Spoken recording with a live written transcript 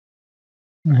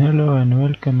Hello and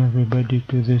welcome everybody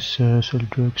to this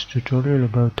SolidWorks tutorial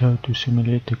about how to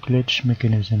simulate a clutch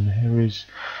mechanism. Here is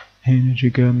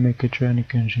Energy Gun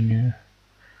Mechatronic Engineer.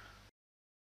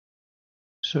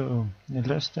 So,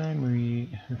 last time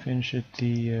we finished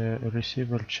the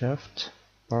receiver shaft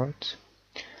part.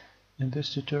 In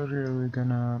this tutorial we're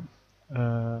gonna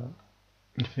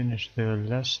finish the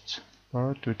last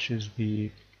part, which is the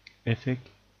effect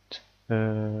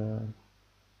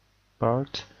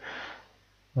part,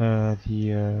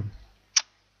 the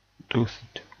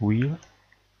toothed wheel.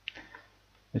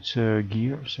 It's a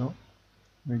gear, so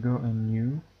we go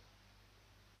in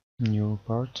new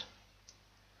part,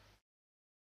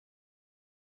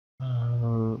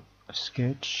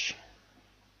 sketch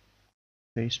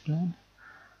face plan,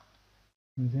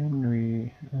 and then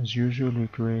we, as usual, we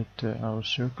create our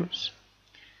circles.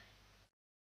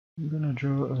 I'm gonna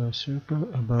draw a circle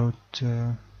about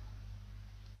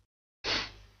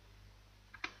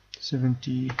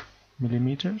 70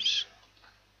 millimeters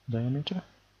diameter.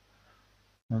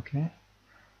 Okay,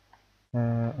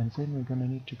 and then we're gonna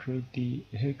need to create the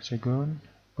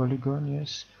polygon,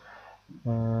 yes.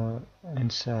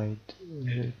 Inside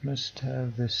it must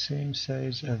have the same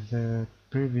size as the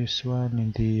previous one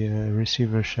in the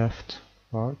receiver shaft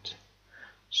part,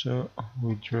 so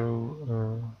we draw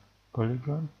a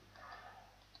polygon.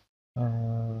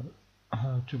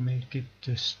 How to make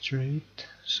it straight,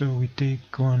 so we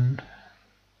take one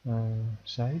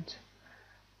side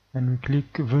and we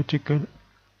click vertical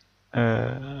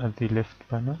at the left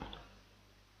panel.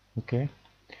 Okay,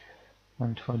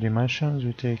 and for dimensions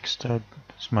we take start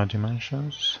smart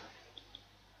dimensions.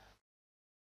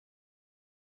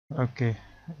 Okay,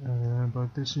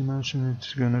 about this dimension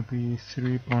it's gonna be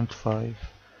 3.5.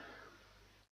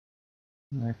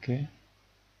 Okay,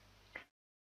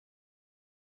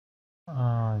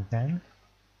 then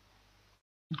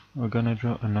we're gonna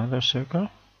draw another circle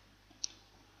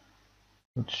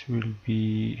which will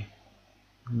be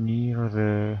near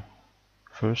the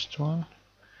first one.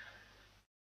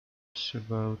 It's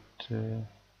about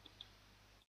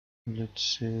let's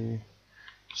say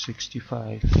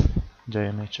 65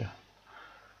 diameter.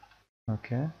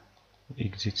 Okay,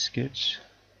 exit sketch,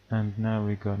 and now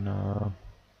we're gonna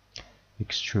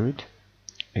extruded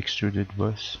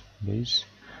base.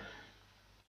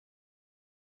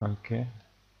 Okay,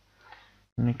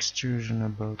 an extrusion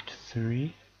about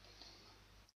 3.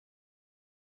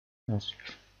 That's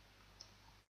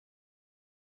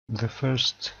the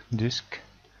first disc.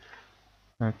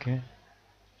 Okay,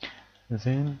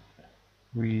 then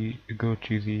we go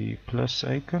to the plus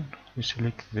icon, we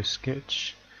select the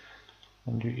sketch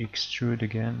and we extrude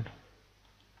again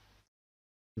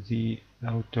the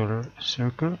outer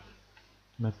circle,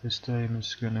 but this time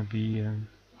it's gonna be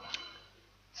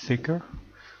thicker.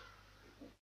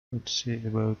 Let's say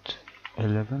about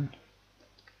 11.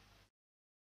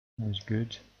 That's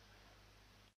good.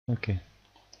 Okay,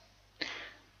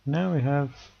 now we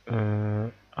have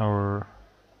our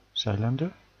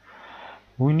cylinder.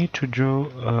 We need to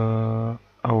draw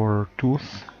our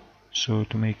tooth, so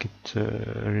to make it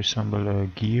resemble a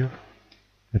gear,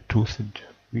 a toothed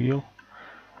wheel.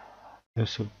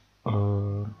 So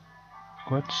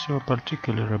what's so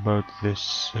particular about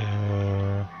this?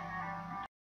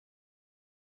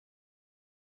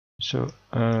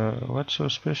 What's so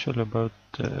special about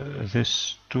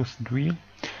this toothed wheel?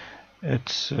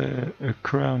 It's a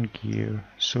crown gear,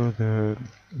 so the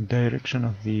direction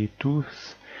of the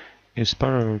tooth is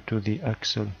parallel to the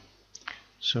axle.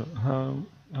 So how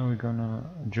are we gonna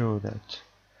draw that?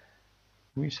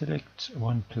 We select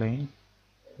one plane,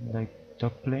 like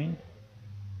top plane.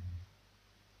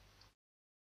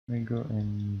 We go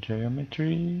in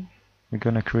geometry. We're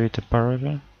gonna create a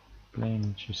parallel plane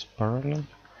which is parallel.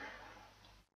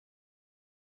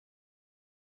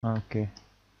 Okay,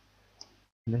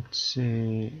 let's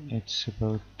say it's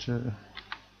about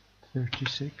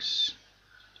 36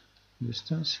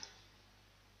 distance.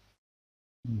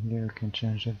 And here we can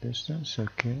change the distance.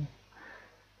 Okay,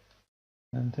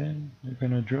 and then we're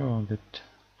gonna draw on that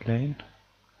plane.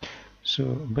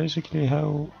 So basically,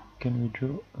 how can we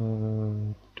draw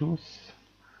a tooth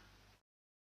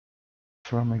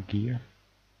from a gear?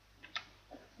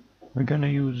 We're gonna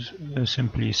use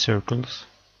simply circles,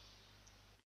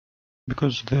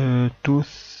 because the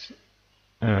tooth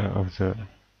of the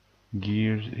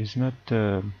gears is not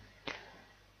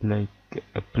like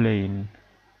a plane,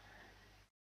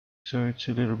 so it's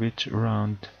a little bit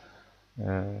round,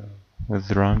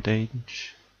 with round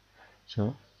edge.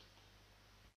 So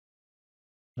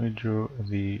I draw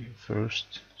the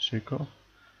first circle.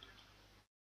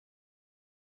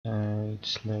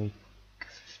 It's like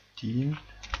 15.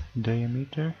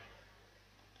 diameter,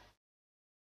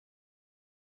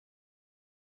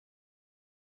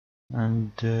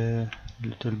 and a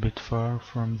little bit far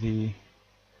from the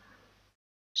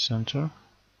center.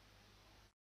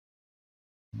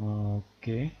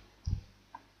 Okay,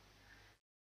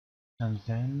 and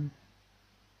then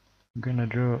I'm gonna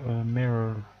draw a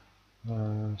mirror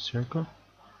circle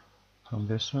from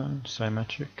this one,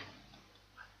 symmetric.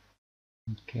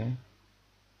 Okay,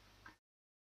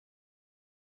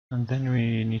 and then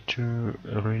we need to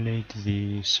relate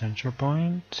the center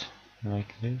point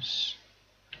like this,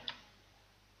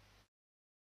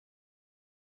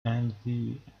 and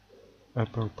the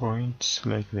upper points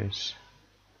like this.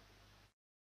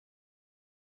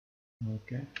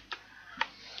 Okay,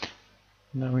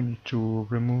 now we need to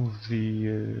remove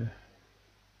the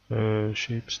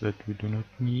shapes that we do not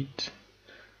need,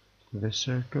 the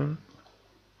circle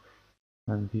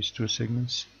and these two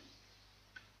segments.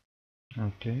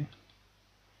 Okay,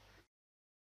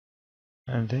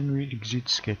 and then we exit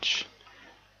sketch.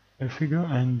 If we go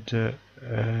and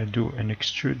do an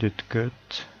extruded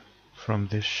cut from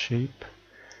this shape,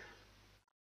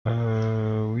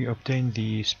 we obtain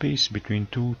the space between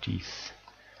two teeth,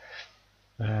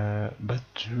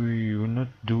 but we will not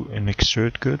do an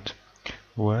extrude cut.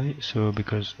 Why? So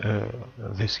because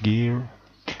this gear,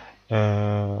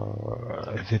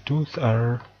 the tooth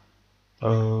are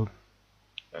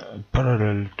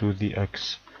parallel to the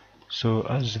x. So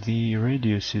as the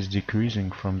radius is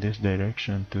decreasing from this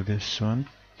direction to this one,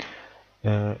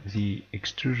 the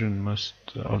extrusion must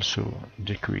also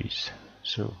decrease.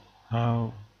 So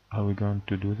how are we going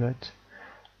to do that?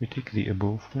 We take the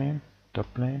above plane,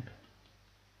 top plane,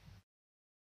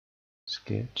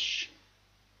 sketch,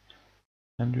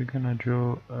 and we're gonna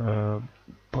draw a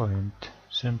point,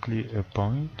 simply a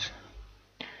point,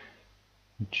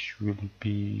 which will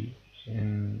be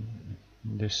in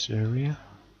this area.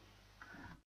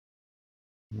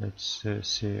 Let's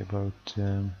say about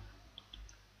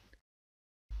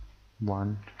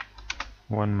 1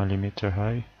 millimeter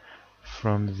high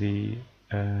from the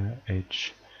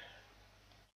edge.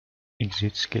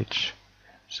 Exit sketch.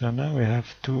 So now we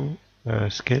have two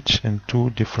sketch in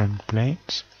two different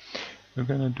planes. We're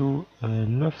gonna do a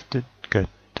lofted cut.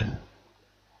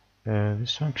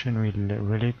 This function will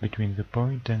relate between the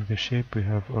point and the shape we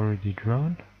have already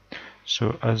drawn.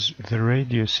 So as the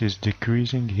radius is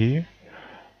decreasing here,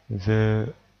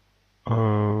 the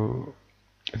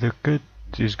cut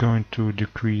is going to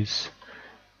decrease.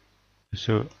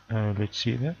 So let's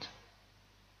see that.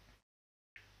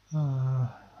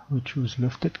 We choose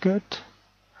lofted cut.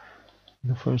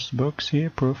 The first box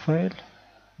here, profile.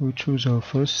 We choose our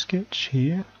first sketch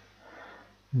here.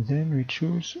 Then we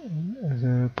choose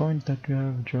the point that we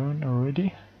have drawn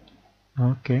already.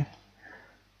 Okay.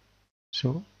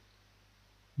 So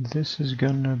this is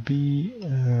gonna be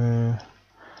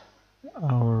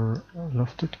our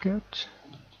lofted cut.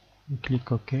 We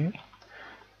click OK.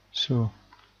 So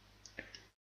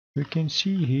we can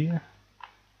see here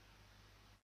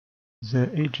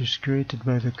the edges created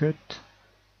by the cut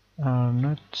are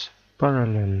not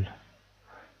parallel.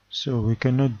 So we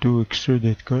cannot do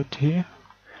extruded cut here.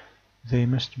 They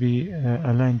must be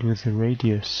aligned with the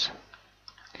radius.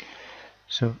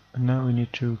 So now we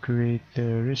need to create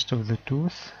the rest of the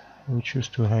tooth. We choose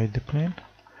to hide the plane,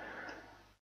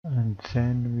 and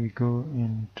then we go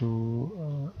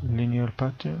into linear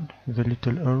pattern, the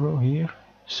little arrow here,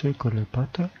 circular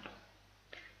pattern.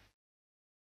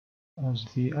 As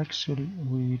the axle,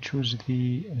 we choose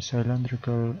the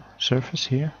cylindrical surface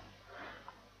here.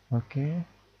 Okay,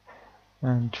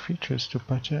 and features to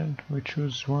pattern, we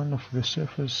choose one of the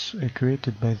surface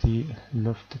created by the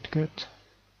lofted cut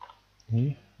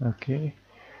here. Okay,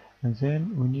 and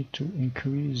then we need to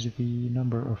increase the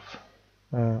number of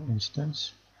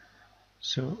instance.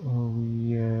 So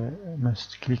we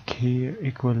must click here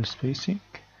equal spacing,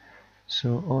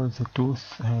 so all the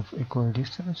tooth have equal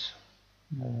distance.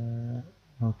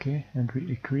 Okay, and we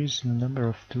increase the number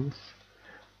of tooth,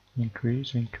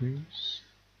 increase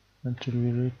until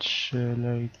we reach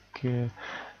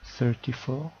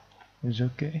 34 is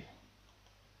okay,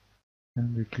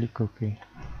 and we click OK.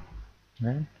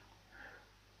 Then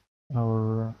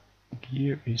our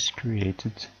gear is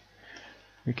created.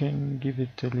 We can give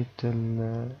it a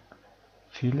little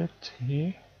fillet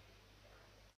here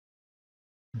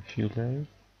if you like,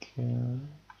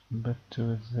 but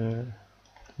with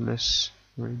less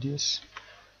radius,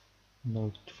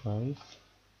 about 5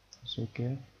 is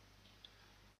okay.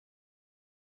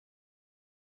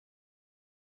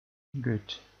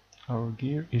 Good, our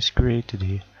gear is created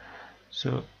here.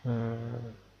 So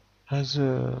as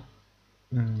a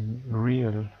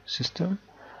real system,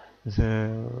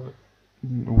 the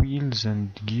wheels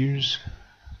and gears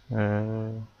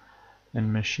and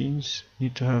machines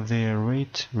need to have their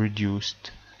weight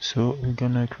reduced. So we're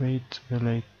gonna create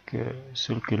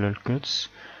circular cuts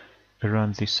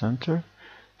around the center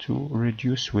to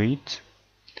reduce weight.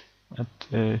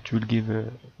 It will give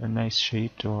a nice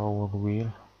shape to our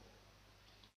wheel.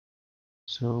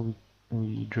 So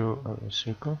we draw a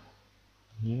circle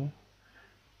here,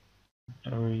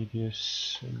 a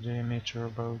radius diameter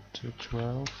about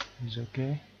 12 is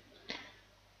okay,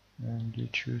 and we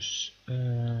choose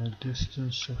a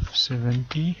distance of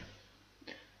 70.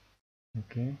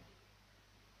 Okay,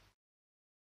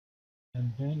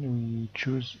 and then we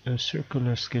choose a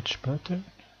circular sketch pattern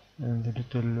and the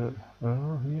little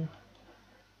arrow here.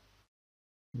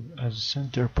 As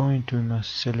center point, we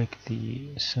must select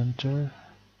the center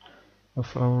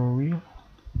of our wheel.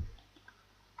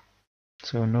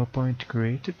 So no point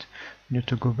created. We need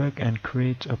to go back and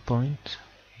create a point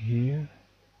here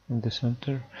in the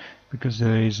center, because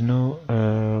there is no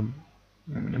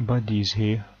bodies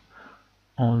here,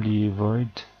 only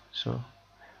void. So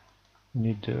we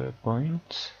need a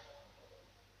point,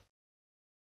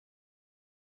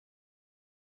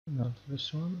 not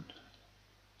this one.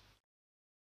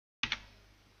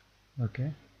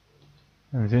 Okay,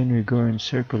 and then we go in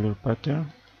circular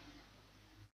pattern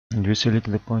and we select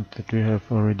the point that we have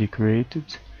already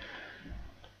created,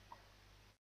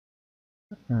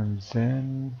 and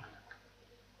then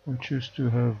we choose to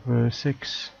have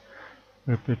 6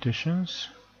 repetitions.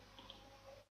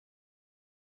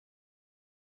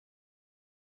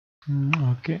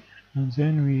 Okay, and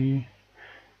then we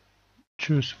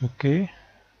choose OK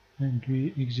and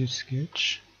we exit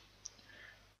sketch,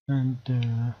 and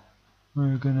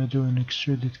we're gonna do an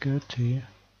extruded cut here.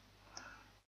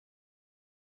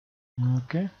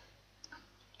 Okay,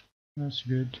 that's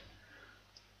good.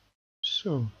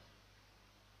 So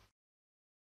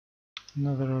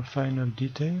another final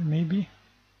detail, maybe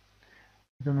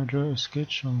we're gonna draw a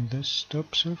sketch on this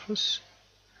top surface.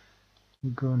 We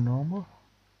go normal,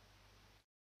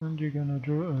 and you're gonna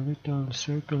draw a little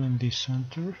circle in the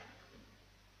center,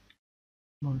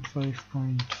 about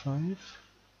 5.5,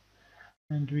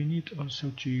 and we need also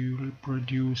to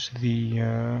reproduce the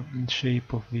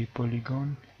shape of the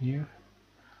polygon here.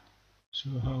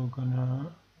 So how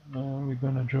we're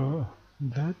gonna draw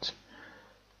that?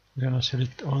 We're gonna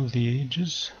select all the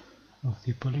edges of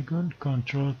the polygon,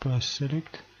 Control plus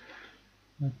select.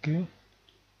 Okay,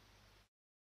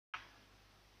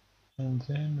 and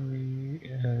then we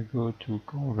go to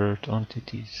convert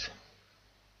entities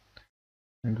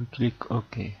and we click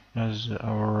OK, as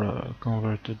our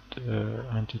converted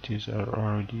entities are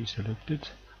already selected.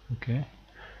 Okay,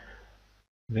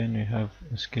 then we have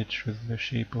a sketch with the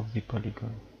shape of the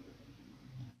polygon.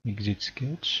 Exit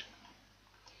sketch.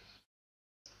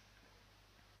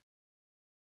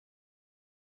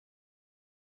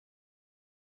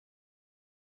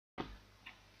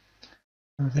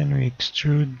 And then we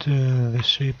extrude the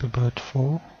shape about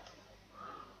 4.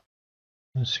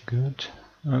 That's good.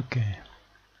 Okay.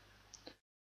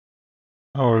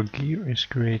 Our gear is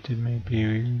created, maybe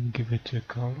we give it a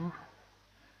color.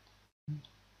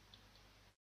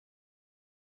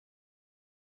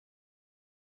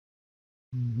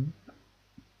 Maybe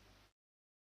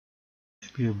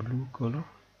a blue color.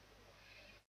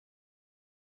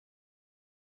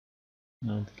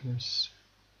 Not guess.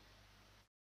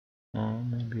 Or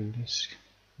maybe this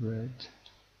red.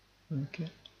 Okay.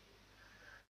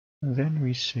 And then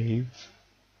we save.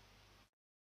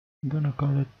 I'm gonna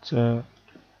call it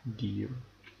gear.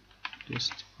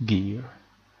 Just gear.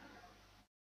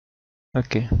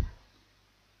 Okay.